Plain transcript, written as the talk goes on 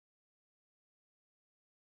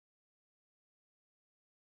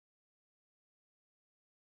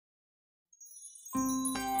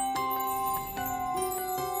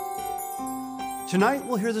Tonight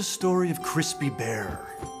we'll hear the story of Crispy Bear.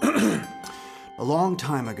 A long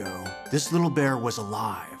time ago, this little bear was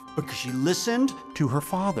alive because she listened to her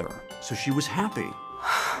father, so she was happy.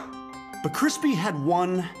 But Crispy had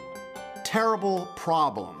one terrible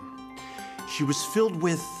problem. She was filled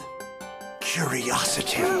with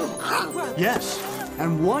curiosity. Yes,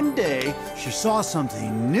 and one day she saw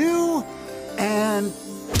something new and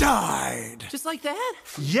died. Just like that?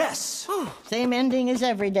 Yes. Same ending as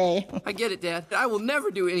every day. I get it, Dad. I will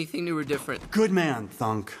never do anything new or different. Good man,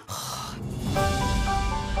 Thunk.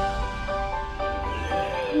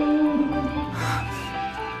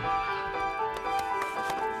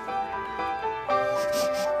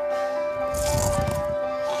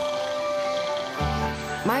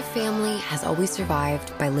 My family has always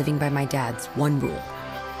survived by living by my dad's one rule.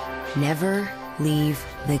 Never leave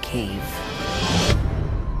the cave.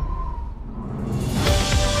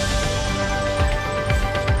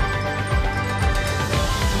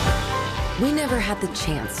 We never had the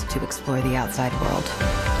chance to explore the outside world.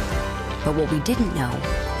 But what we didn't know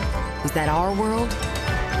was that our world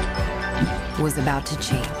was about to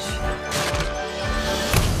change.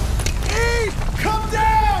 Eve, come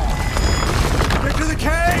down! Get to the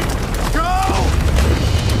cave! Go!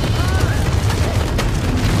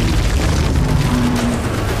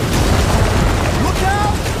 Look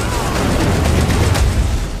out!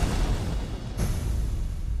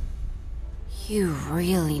 You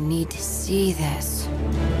really need to see this.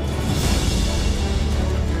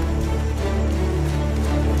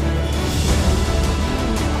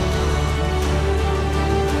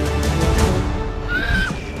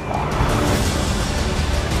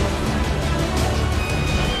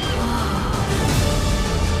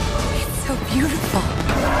 It's so beautiful.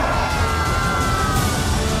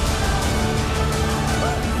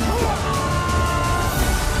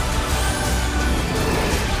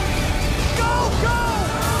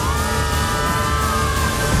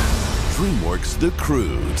 DreamWorks The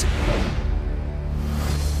Croods.